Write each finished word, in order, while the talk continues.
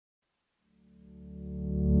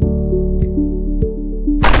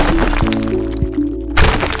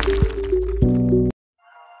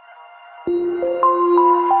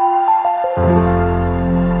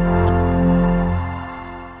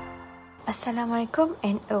Assalamualaikum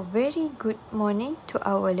and a very good morning to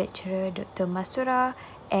our lecturer Dr. Masura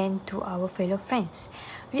and to our fellow friends.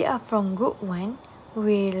 We are from Group 1.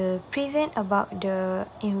 We'll present about the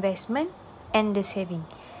investment and the saving.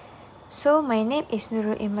 So my name is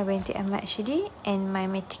Nurul Imma binti Ahmad Shidi and my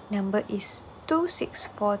matric number is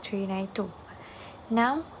 264392.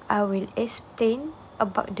 Now I will explain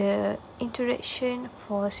about the introduction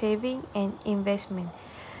for saving and investment.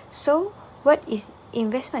 So what is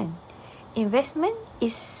investment? Investment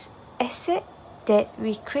is asset that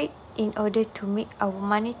we create in order to make our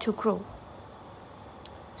money to grow.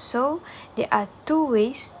 So there are two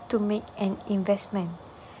ways to make an investment.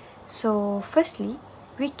 So firstly,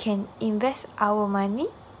 we can invest our money,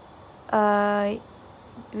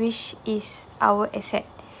 which is our asset.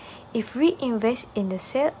 If we invest in the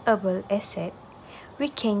sellable asset, we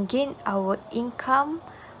can gain our income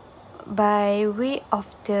by way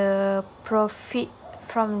of the profit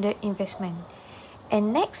from the investment.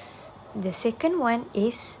 And next, the second one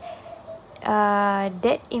is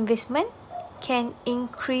that investment can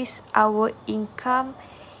increase our income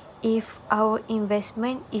if our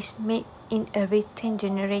investment is made in a return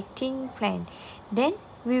generating plan. Then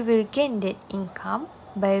we will gain that income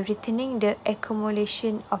by returning the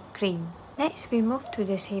accumulation of gain. Next, we move to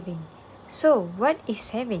the saving. So what is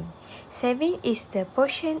saving? Saving is the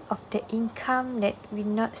portion of the income that we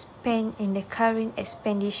not spend in the current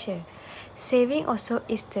expenditure. Saving also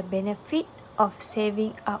is the benefit of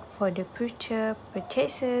saving up for the future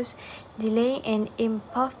purchases, delaying an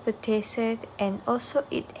impulse purchases, and also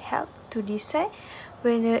it helps to decide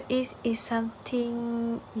whether it is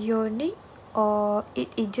something unique or it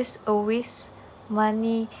is just a waste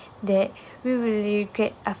money that we will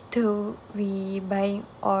regret after we buying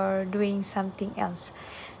or doing something else.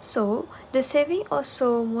 So the saving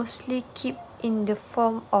also mostly keep in the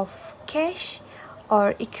form of cash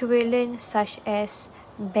or equivalent such as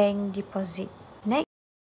bank deposit.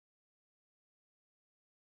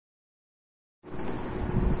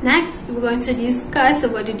 Next, we're going to discuss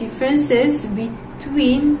about the differences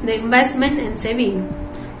between the investment and saving.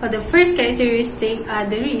 For the first characteristic are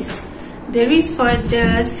the risk. The risk for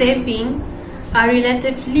the saving are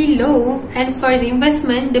relatively low, and for the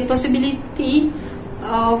investment, the possibility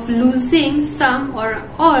of losing some or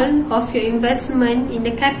all of your investment in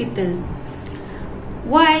the capital.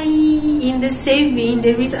 Why in the saving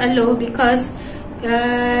the risks are low? Because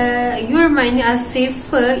your money are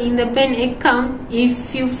safer in the bank account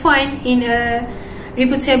if you find in a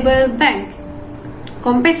reputable bank.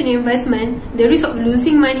 Compared to the investment, the risk of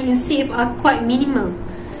losing money in safe are quite minimal.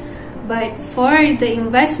 But for the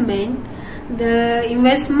investment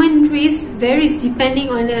risk varies depending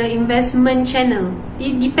on the investment channel.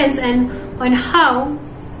 It depends on how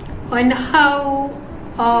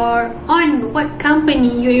or on what company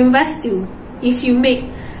you invest to. If you make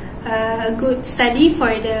a good study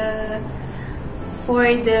for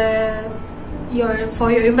your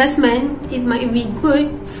investment, it might be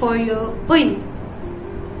good for your own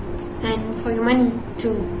and for your money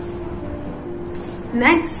too.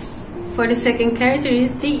 Next, for the second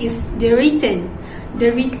characteristic is the return.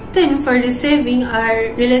 The return for the saving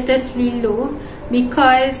are relatively low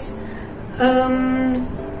because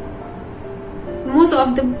most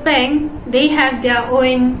of the bank, they have their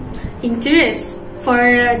own interest for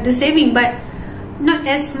the saving, but not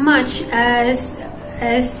as much as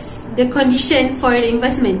the condition for the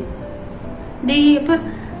investment. They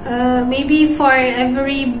maybe for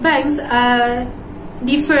every banks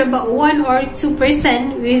differ about 1 or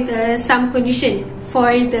 2% with some condition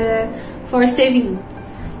for saving.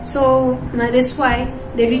 So that's why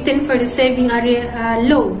the return for the saving are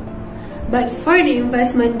low. But for the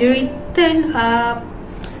investment, the return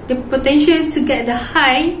the potential to get the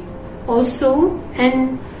high also,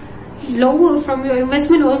 and lower from your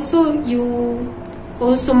investment also you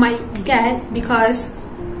also might get, because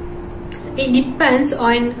it depends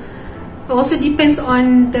on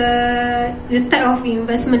the type of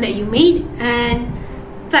investment that you made and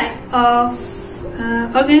type of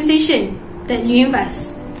organization that you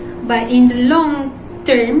invest. But in the long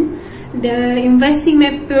term, the investing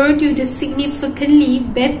may produce significantly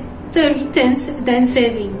better returns than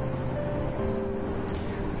saving.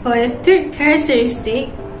 For the third characteristic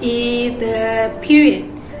is the period.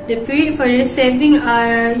 The period for the saving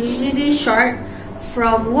are usually short,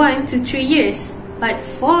 from 1 to 3 years. But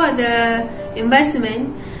for the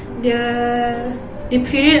investment, the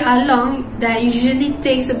period are long, that usually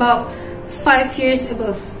takes about 5 years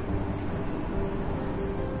above.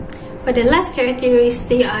 For the last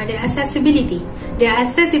characteristic are the accessibility. The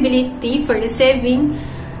accessibility for the saving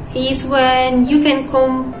is when you can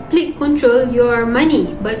complete control your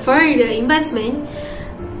money. But for the investment,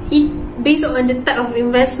 it based on the type of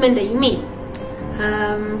investment that you make.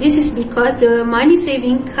 This is because the money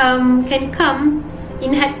saving can come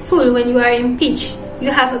in handful when you are in pitch.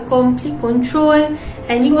 You have a complete control,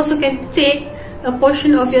 and you also can take a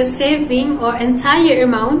portion of your saving or entire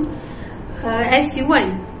amount as you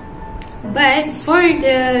want. But for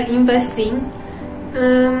the investing,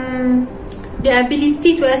 the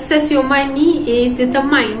ability to access your money is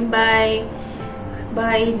determined by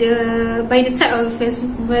the type of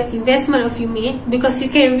investment of you made, because you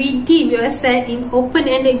can redeem your asset in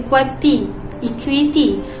open-ended equity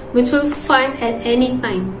mutual fund at any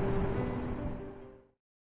time.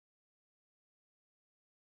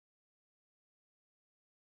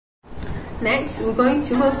 Next, we're going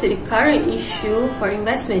to move to the current issue for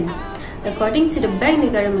investment. According to the Bank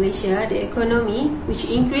Negara Malaysia, the economy, which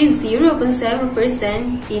increased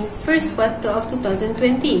 0.7% in first quarter of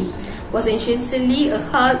 2020, was essentially a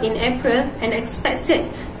halt in April and expected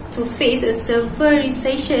to face a severe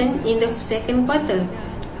recession in the second quarter.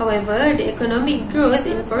 However, the economic growth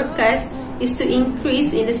in forecast is to increase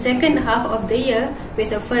in the second half of the year,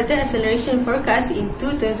 with a further acceleration forecast in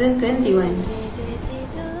 2021.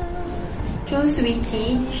 Joe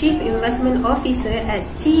Swiki, Chief Investment Officer at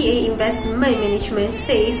TA Investment Management,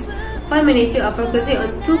 says fund managers are focusing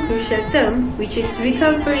on two crucial terms, which is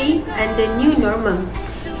recovery and the new normal.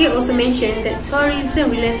 He also mentioned that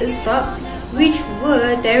tourism-related stocks, which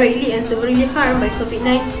were directly and severely harmed by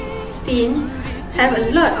COVID-19, have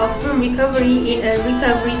a lot of room recovery in a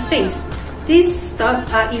recovery space. These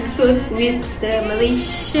stocks are included with the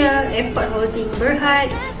Malaysia Airport Holding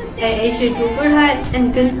Berhad, Air Asia Group Berhad,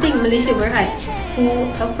 and Genting Malaysia Berhad,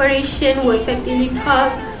 whose operation were effectively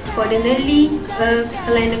halted for the nearly a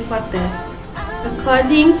calendar quarter.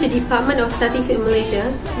 According to the Department of Statistics Malaysia,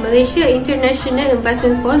 Malaysia International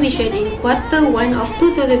Investment position in quarter 1 of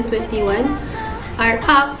 2021 are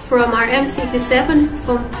up from RM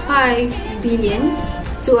 67.5 billion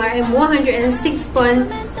to RM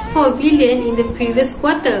 106.4 billion in the previous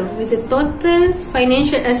quarter, with the total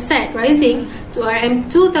financial asset rising to RM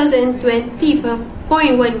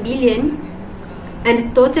 2020.1 billion and the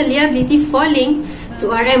total liability falling to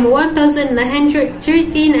RM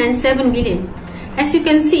 1,913.7 billion. As you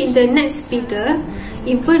can see in the next figure,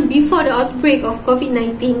 even before the outbreak of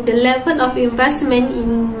COVID-19, the level of investment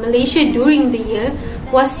in Malaysia during the year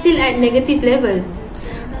was still at negative level.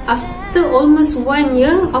 After almost 1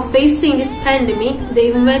 year of facing this pandemic,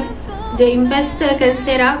 the investor can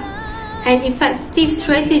set up an effective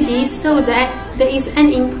strategy so that there is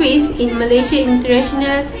an increase in Malaysia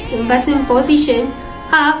international investment position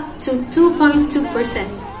up to 2.2%.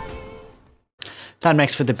 Time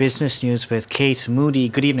next for the business news with Kate Moody.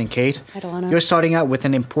 Good evening, Kate. Hi, Delano. You're starting out with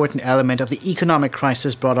an important element of the economic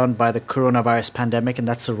crisis brought on by the coronavirus pandemic, and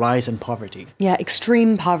that's a rise in poverty. Yeah,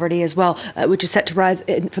 extreme poverty as well, which is set to rise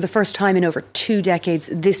for the first time in over 2 decades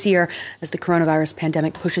this year as the coronavirus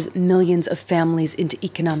pandemic pushes millions of families into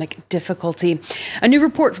economic difficulty. A new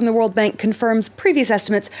report from the World Bank confirms previous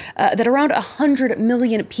estimates that around 100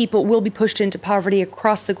 million people will be pushed into poverty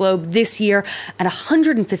across the globe this year, and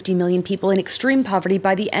 150 million people in extreme poverty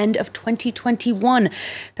by the end of 2021.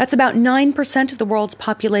 That's about 9% of the world's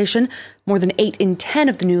population. More than 8 in 10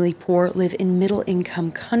 of the newly poor live in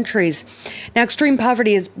middle-income countries. Now, extreme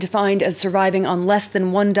poverty is defined as surviving on less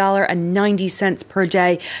than $1.90 per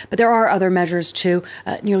day, but there are other measures too.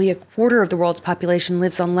 Nearly a quarter of the world's population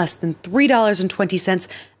lives on less than $3.20,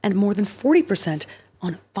 and more than 40%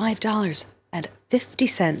 on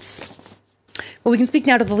 $5.50. Well, we can speak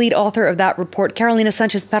now to the lead author of that report. Carolina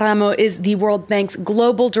Sanchez-Paramo is the World Bank's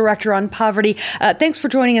Global Director on Poverty. Thanks for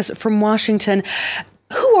joining us from Washington.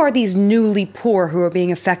 Who are these newly poor who are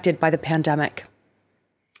being affected by the pandemic?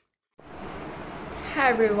 Hi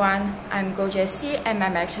everyone, I'm Go Jessie and my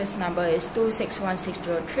matrix number is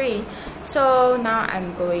 261603. So now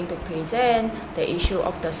I'm going to present the issue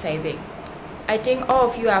of the saving. I think all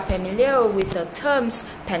of you are familiar with the terms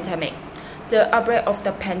pandemic. The outbreak of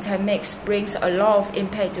the pandemic brings a lot of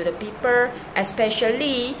impact to the people,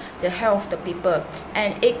 especially the health of the people,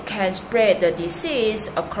 and it can spread the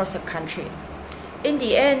disease across the country. In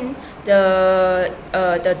the end, the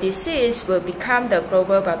disease will become the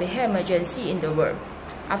global public health emergency in the world.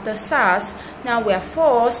 After SARS, now we are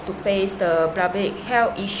forced to face the public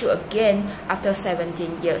health issue again after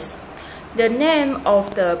 17 years. The name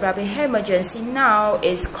of the public health emergency now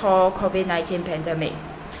is called COVID-19 pandemic.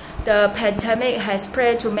 The pandemic has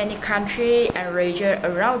spread to many countries and regions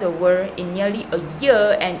around the world in nearly a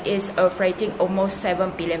year and is affecting almost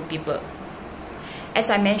 7 billion people.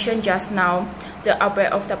 As I mentioned just now, the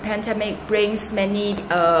outbreak of the pandemic brings many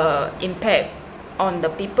impact on the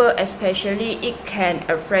people, especially it can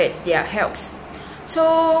affect their health.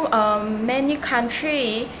 So many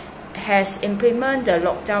countries has implemented the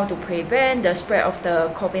lockdown to prevent the spread of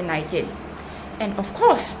the COVID-19. And of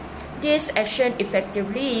course, this action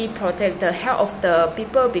effectively protect the health of the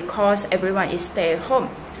people because everyone is stay at home.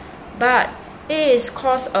 But it is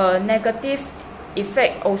cause a negative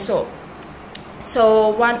effect also. So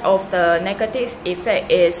one of the negative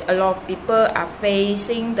effect is a lot of people are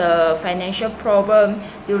facing the financial problem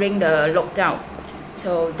during the lockdown.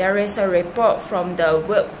 So there is a report from the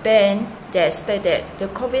World Bank that stated the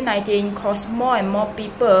COVID-19 caused more and more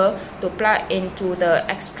people to plug into the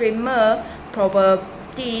extreme poverty.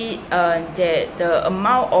 That the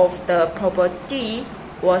amount of the poverty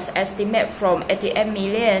was estimated from 88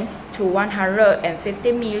 million to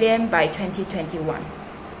 150 million by 2021.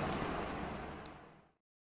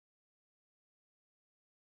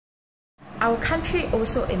 Our country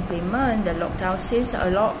also implement the lockdown since a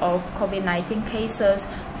lot of COVID-19 cases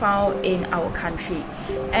found in our country.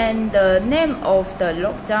 And the name of the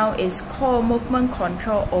lockdown is called Movement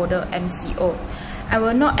Control Order, MCO. I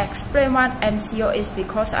will not explain what MCO is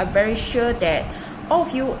because I'm very sure that all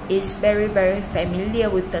of you is very familiar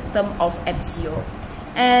with the term of MCO.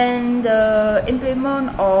 And the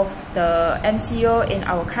implement of the MCO in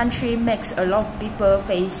our country makes a lot of people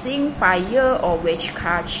facing fire or wage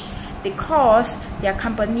cut, because their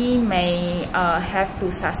company may have to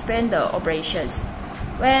suspend the operations.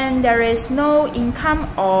 When there is no income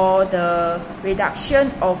or the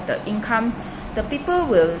reduction of the income, the people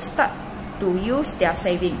will start to use their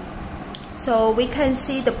saving. So we can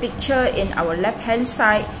see the picture in our left hand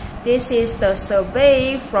side. This is the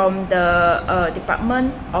survey from the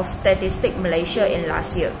Department of Statistics Malaysia in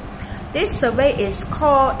last year. This survey is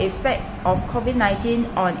called Effect of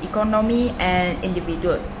COVID-19 on Economy and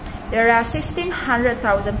Individual. There are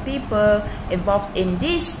 1,600,000 people involved in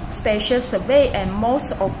this special survey, and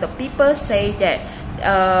most of the people say that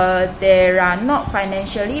they are not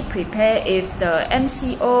financially prepared if the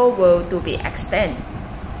MCO were to be extended.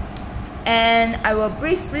 And I will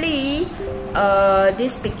briefly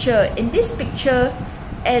this picture. In this picture,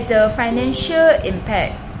 at the financial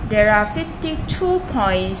impact, there are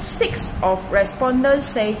 52.6% of respondents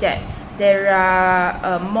say that they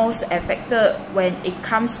are most affected when it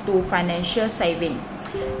comes to financial saving.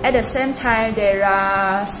 At the same time, there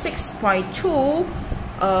are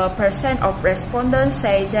 6.2% of respondents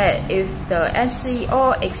say that if the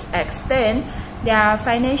MCO is extended, their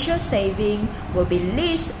financial saving will be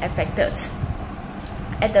least affected.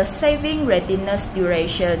 At the saving readiness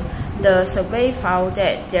duration, the survey found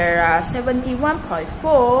that there are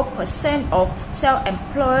 71.4% of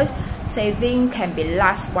self-employed saving can be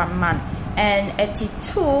last 1 month, and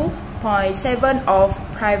 82.7% of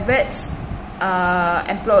private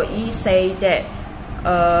employees say that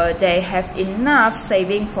they have enough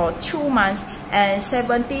saving for 2 months, and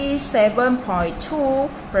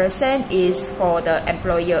 77.2% is for the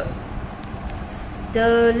employer.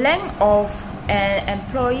 The length of an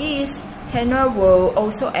employee's tenure will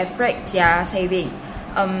also affect their saving,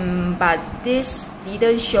 but this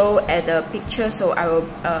didn't show at the picture, so I will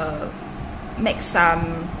make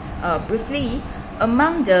some briefly.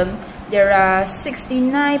 Among them, there are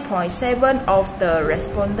 69.7% of the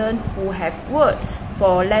respondents who have worked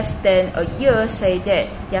for less than a year say that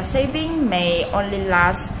their saving may only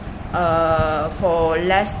last for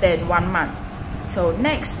less than 1 month. So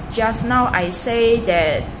next, just now I say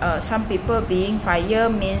that some people being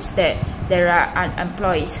fired means that there are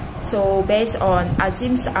unemployed. So based on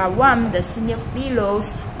Azim Awam, the senior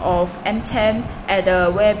fellows of M10 at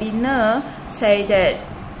the webinar, say that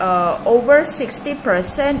over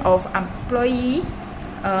 60% of employees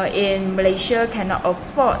in Malaysia cannot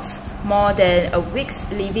afford more than a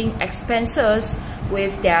week's living expenses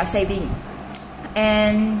with their saving,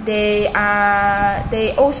 and they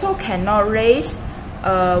also cannot raise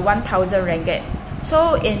 1,000 ringgit.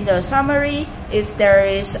 So in the summary, if there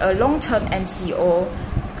is a long-term MCO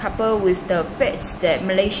coupled with the fact that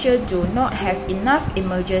Malaysia do not have enough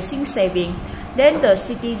emergency saving, then the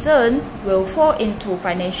citizen will fall into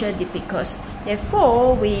financial difficulties.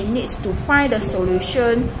 Therefore, we need to find a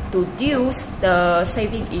solution to deal with the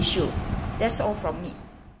saving issue. That's all from me.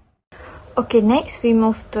 Okay, next we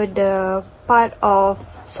move to the part of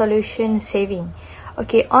solution saving.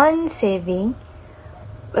 Okay, on saving,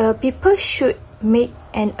 people should make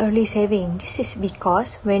an early saving. This is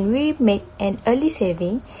because when we make an early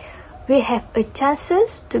saving, we have a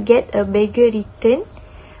chances to get a bigger return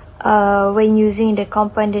when using the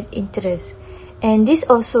compounded interest, and this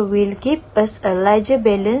also will give us a larger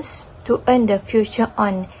balance to to earn the future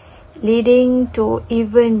on, leading to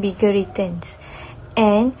even bigger returns.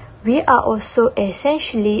 And we are also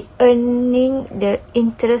essentially earning the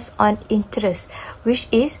interest on interest, which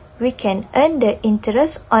is we can earn the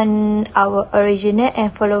interest on our original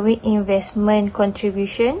and following investment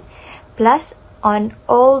contribution, plus on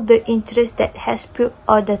all the interest that has built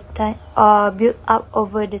all the time built up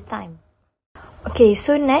over the time. Okay,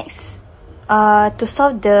 so next, to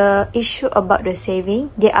solve the issue about the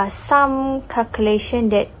saving, there are some calculation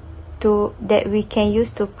that we can use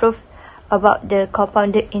to prove about the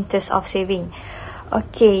compounded interest of saving.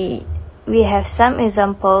 Okay, we have some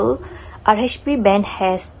example. RHB Bank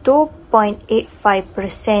has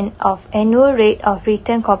 2.85% of annual rate of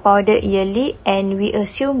return compounded yearly, and we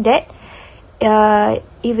assume that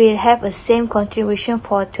it will have a same contribution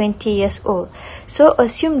for 20 years old. So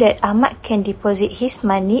assume that Ahmad can deposit his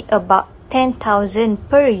money about 10,000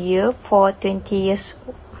 per year for 20 years.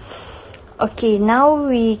 Okay, now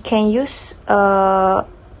we can use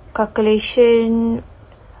calculation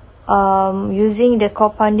using the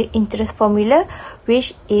compounded interest formula,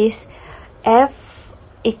 which is F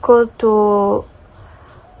equal to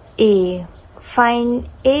A. Find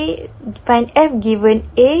F given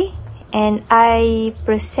A and I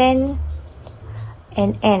percent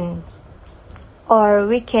and N. Or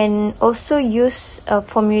we can also use a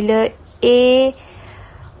formula A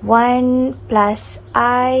 1 plus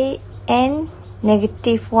I N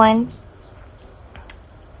negative 1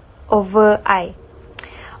 over I.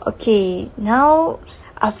 Okay, now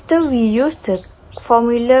after we use the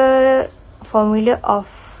formula of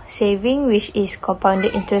saving, which is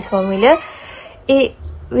compounded interest formula, we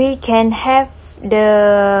can have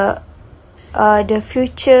the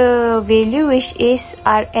future value, which is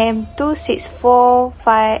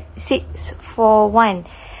RM264641.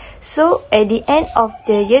 So at the end of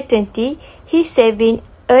the year 20, his saving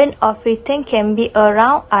earn of return can be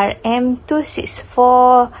around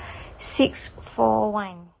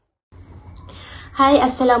RM264641. Hi,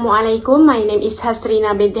 Assalamualaikum. My name is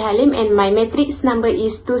Hasrina binti Halim and my matrix number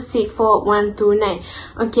is 264129.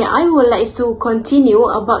 Okay, I would like to continue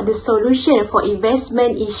about the solution for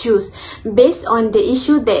investment issues. Based on the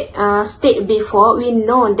issue that stated before, we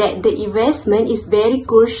know that the investment is very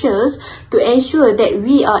crucial to ensure that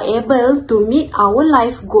we are able to meet our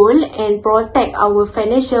life goal and protect our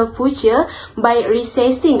financial future by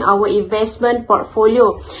reassessing our investment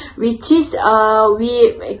portfolio, which is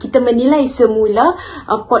kita menilai semula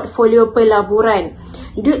portfolio pelaburan.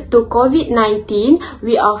 Due to COVID-19,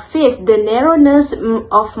 we are faced the narrowness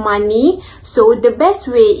of money, so the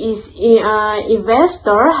best way is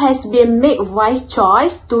investor has been make wise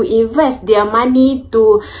choice to invest their money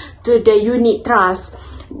to the unit trust.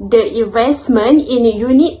 The investment in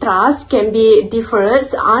unit trust can be deferred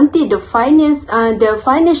until the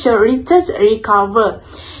financial returns recover.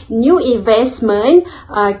 New investment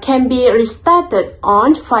can be restarted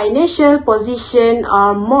on financial position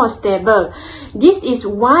are more stable. This is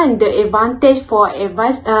one the advantage for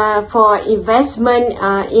investment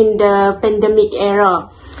in the pandemic era.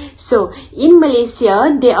 So in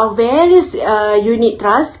Malaysia, there are various unit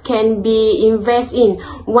trusts can be invest in.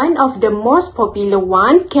 One of the most popular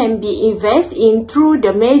one can be invest in through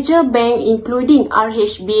the major bank, including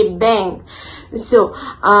RHB Bank. So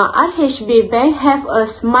RHB Bank have a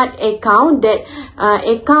smart account that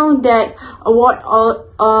award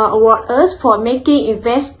us for making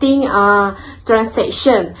investing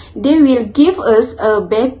transaction. They will give us a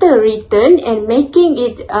better return and making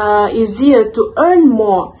it easier to earn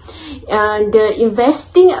more. The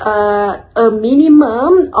investing a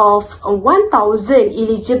minimum of 1,000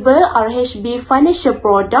 eligible RHB financial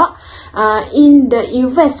product in the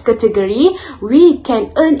invest category, we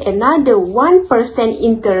can earn another 1%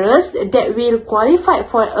 interest that will qualify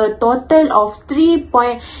for a total of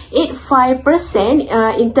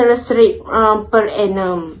 3.85% interest rate per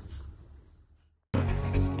annum.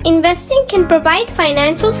 Investing can provide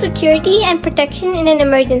financial security and protection in an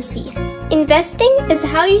emergency. Investing is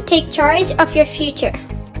how you take charge of your future.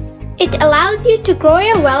 It allows you to grow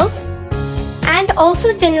your wealth and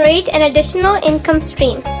also generate an additional income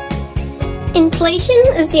stream. Inflation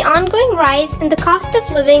is the ongoing rise in the cost of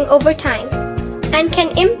living over time and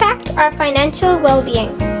can impact our financial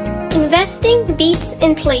well-being. Investing beats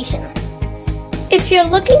inflation. If you're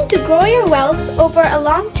looking to grow your wealth over a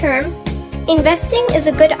long term, investing is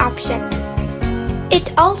a good option.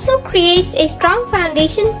 It also creates a strong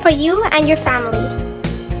foundation for you and your family.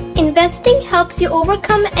 Investing helps you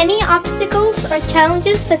overcome any obstacles or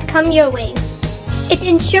challenges that come your way. It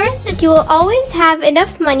ensures that you will always have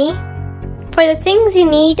enough money for the things you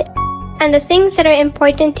need and the things that are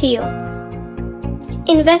important to you.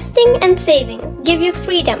 Investing and saving give you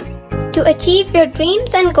freedom to achieve your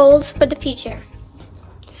dreams and goals for the future.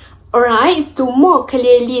 Alright, to more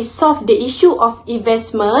clearly solve the issue of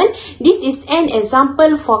investment, this is an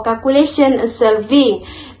example for calculation saving.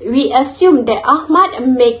 We assume that Ahmad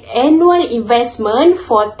make annual investment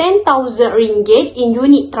for 10,000 ringgit in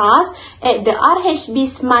unit trust at the RHB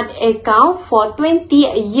Smart account for 20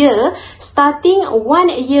 years, starting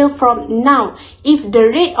 1 year from now. If the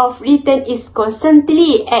rate of return is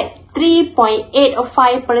constantly at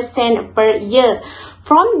 3.85% per year.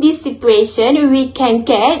 From this situation, we can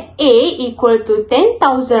get A equal to 10,000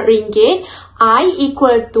 ringgit, I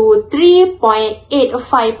equal to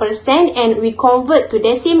 3.85%, and we convert to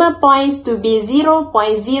decimal points to be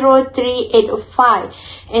 0.0385.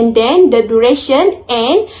 And then the duration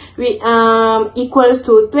N equals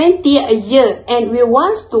to 20 a year, and we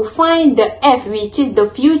want to find the F, which is the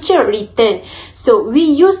future return. So we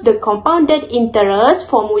use the compounded interest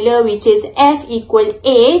formula, which is F equal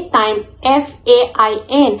A times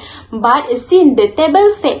FAIN. But since the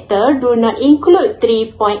table factor do not include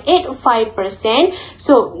 3.85%,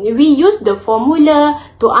 so we use the formula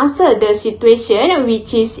to answer the situation,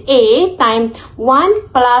 which is A times 1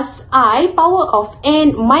 plus I power of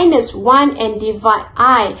N minus 1 and divide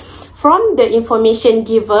I. From the information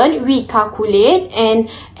given, we calculate, and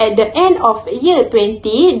at the end of year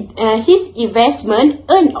 20, his investment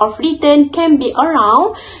earned of return can be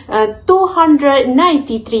around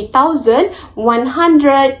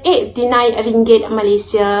 293,189 ringgit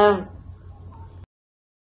Malaysia.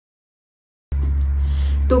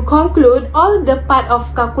 To conclude, all the part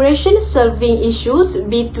of calculation solving issues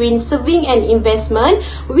between saving and investment,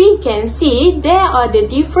 we can see there are the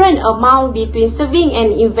different amount between saving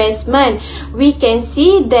and investment. We can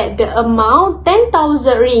see that the amount 10,000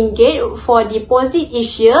 ringgit for deposit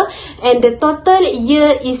each year, and the total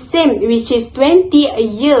year is same, which is 20 a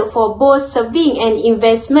year for both saving and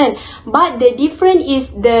investment. But the difference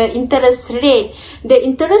is the interest rate. The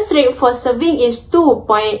interest rate for saving is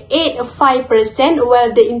 2.85%, while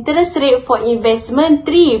the interest rate for investment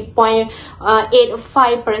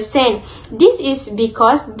 3.85%. This is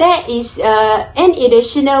because there is an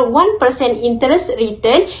additional 1% interest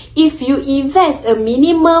return if you invest a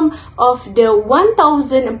minimum of the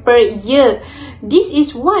 1,000 per year. This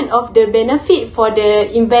is one of the benefit for the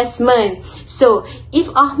investment. So if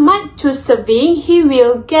Ahmad choose saving, he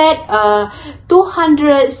will get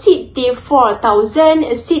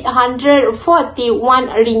 264,641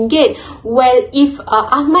 ringgit. While if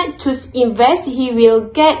Ahmad choose invest, he will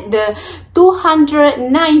get the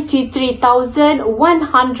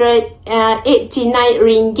 293,189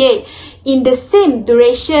 ringgit in the same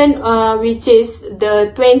duration, which is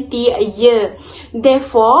the 20 a year.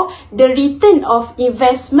 Therefore, the return of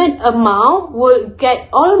investment amount will get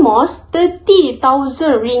almost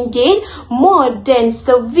 30,000 ringgit more than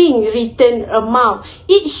saving return amount.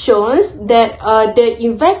 It shows that the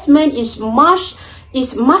investment is much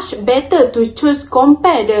better to choose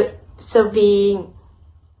compare the saving.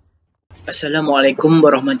 Assalamualaikum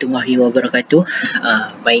warahmatullahi wabarakatuh.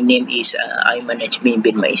 My name is Aiman Najmi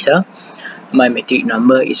bin Maisa. My matric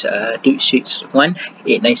number is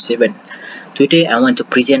 261897. Today I want to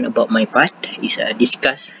present about my part is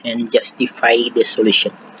discuss and justify the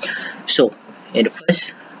solution. So, at the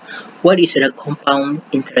first, what is the compound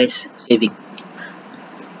interest saving?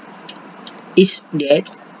 It's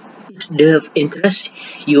the interest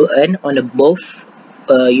you earn on both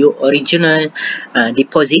your original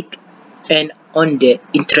deposit and on the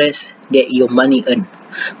interest that your money earn.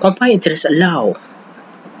 Compound interest allow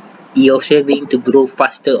your saving to grow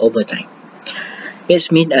faster over time. It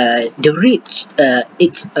means the rate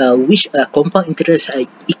which compound interest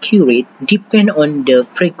accurate depend on the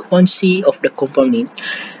frequency of the compounding.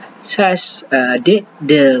 Such that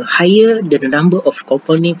the higher the number of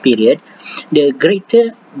compounding period, the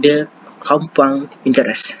greater the compound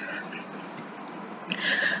interest.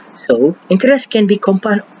 So interest can be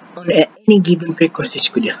compound on any given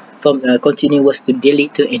frequency from continuous to daily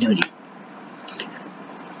to annually.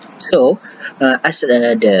 So as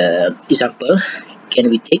the example can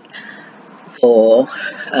we take for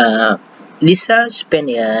Lisa spent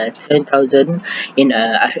 10,000 in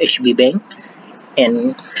RHB bank,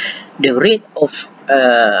 and the rate of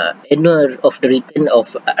annual of the return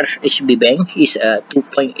of RHB bank is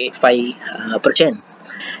 2.85%.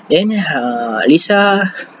 Then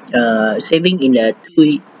Lisa saving in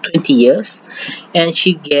 20 years, and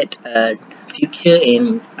she get future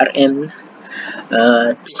in RM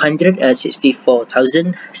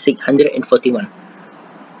 264,641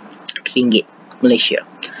 ringgit Malaysia.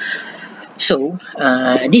 So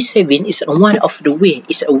this saving is one of the way.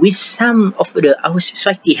 It's a way some of our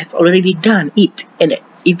society have already done it, and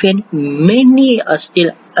even many are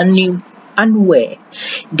still unaware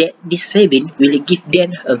that this saving will give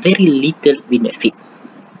them a very little benefit.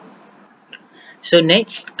 So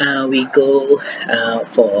next, we go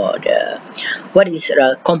for the what is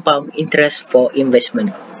compound interest for investment.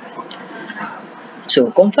 So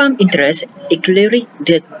compound interest accelerate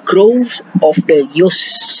the growth of your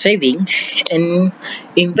saving and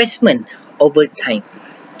investment over time.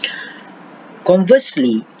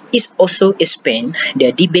 Conversely, it also expand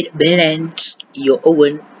the debit balance you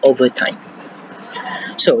own over time.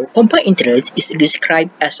 So compound interest is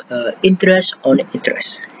described as interest on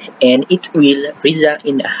interest, and it will result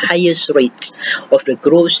in the highest rate of the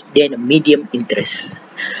growth than medium interest,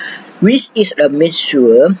 which is a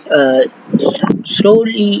measure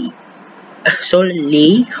solely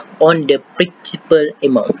on the principal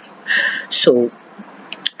amount. So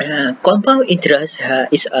compound interest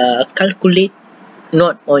is calculated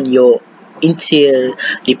not on your initial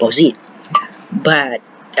deposit, but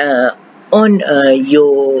on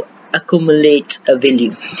your accumulate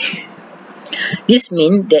value. This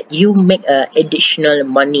means that you make additional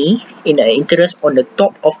money in interest on the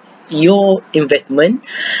top of your investment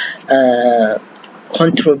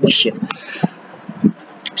contribution.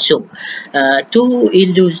 So to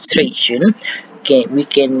illustration, we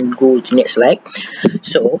can go to next slide.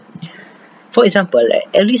 So for example,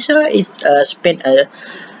 Elisa is spent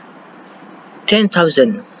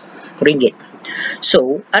 10,000 ringgit.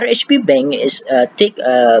 So RHB Bank is take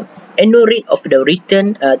annual rate of the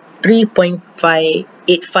return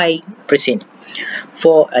 3.585%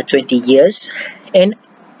 for 20 years, and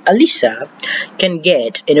Alisa can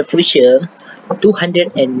get in the future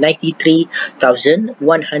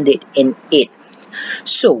 293,108.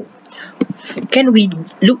 So can we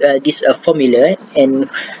look at this formula, and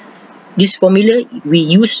this formula we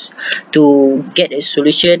use to get a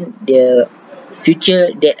solution the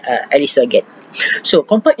future that Alisa get. So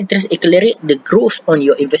compound interest accelerate the growth on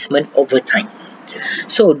your investment over time.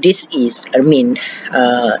 So this is,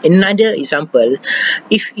 another example.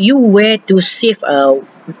 If you were to save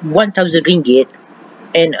 1,000 ringgit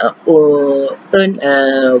and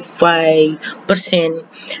earn 5%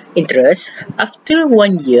 interest, after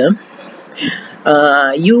 1 year,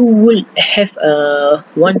 you will have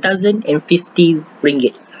 1,050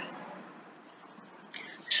 ringgit.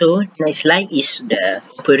 So next slide is the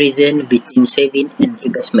comparison between saving and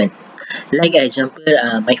investment. Like example,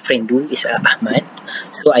 my friend do is Ahmad.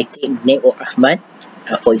 So I take name of Ahmad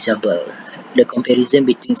for example. The comparison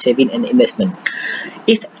between saving and investment.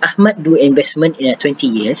 If Ahmad do investment in 20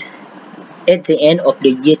 years, at the end of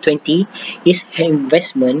the year 20, his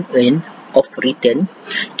investment earn of return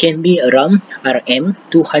can be around RM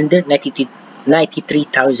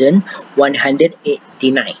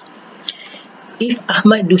 293,189. If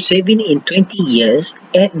Ahmad do saving in 20 years,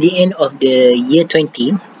 at the end of the year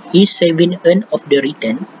 20, his saving earn of the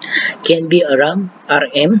return can be around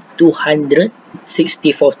RM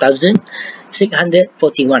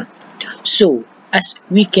 264,641. So as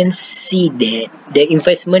we can see that the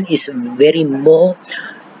investment is very more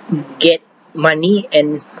get money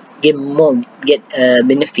and get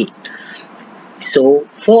benefit. So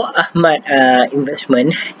for Ahmad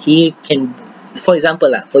investment, he can, for example,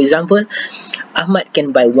 Ahmad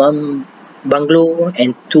can buy 1 bungalow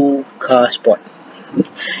and 2 car sport.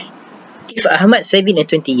 If Ahmad saving in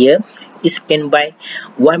 20 years, he can buy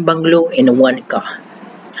 1 bungalow and 1 car.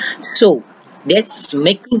 So that's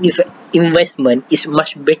making investment is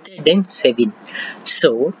much better than saving.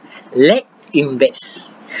 So let's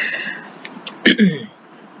invest.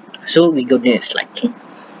 So we go to the next slide.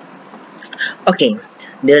 Okay,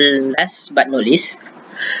 the last but not least.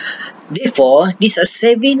 Therefore, this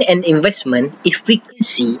saving and investment, if we can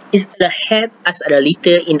see, it will help us a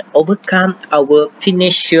little in overcome our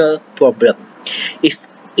financial problem. If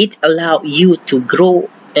it allow you to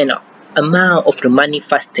grow an amount of the money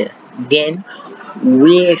faster, then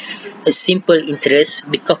with a simple interest,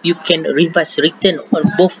 because you can reverse return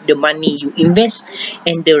on both the money you invest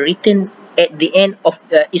and the return at the end of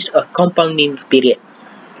is a compounding period.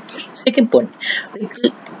 Second point,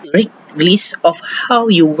 list of how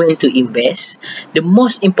you want to invest. The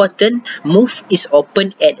most important move is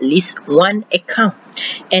open at least one account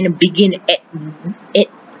and begin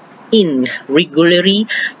in regularly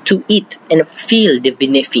to it and feel the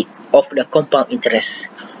benefit of the compound interest.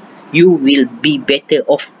 You will be better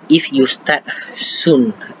off if you start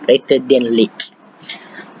soon rather than late.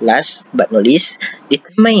 Last but not least,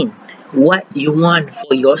 determine what you want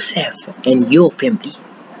for yourself and your family.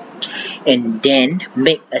 and then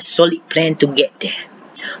make a solid plan to get there.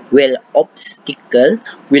 Well, obstacles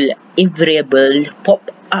will invariably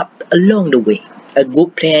pop up along the way. A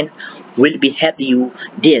good plan will be help you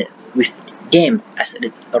deal with them as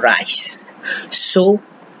they arise. So,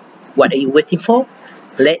 what are you waiting for?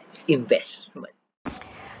 Let's invest.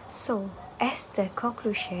 So, as the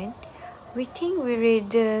conclusion, we think we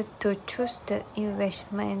rather to choose the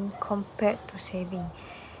investment compared to saving.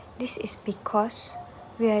 This is because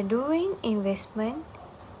we are doing investment.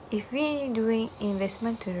 If we are doing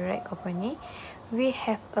investment to the right company, we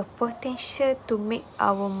have a potential to make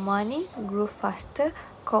our money grow faster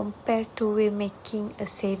compared to we making a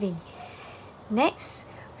saving. Next,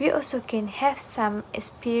 we also can have some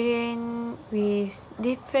experience with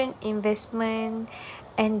different investment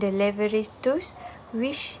and the leverage tools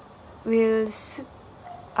which will suit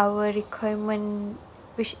our requirement,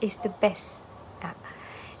 which is the best.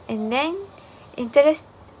 And then investment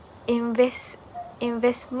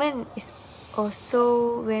is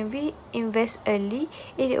also, when we invest early,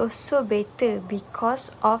 it is also better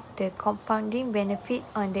because of the compounding benefit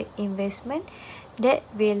on the investment that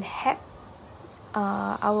will help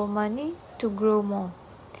our money to grow more.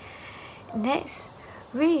 Next,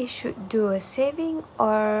 we should do a saving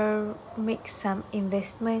or make some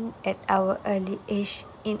investment at our early age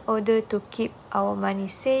in order to keep our money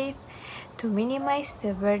safe, to minimize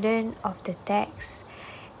the burden of the tax,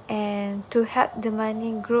 and to help the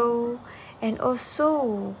money grow, and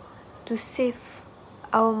also to save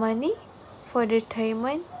our money for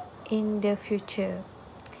retirement in the future.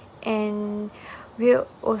 And we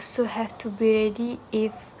also have to be ready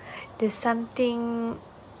if there's something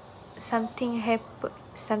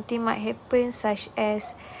might happen, such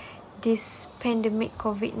as this pandemic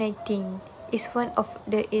COVID-19 is one of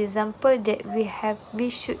the example that we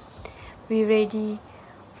should be ready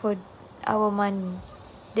for our money.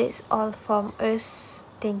 That's all from us.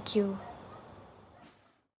 Thank you.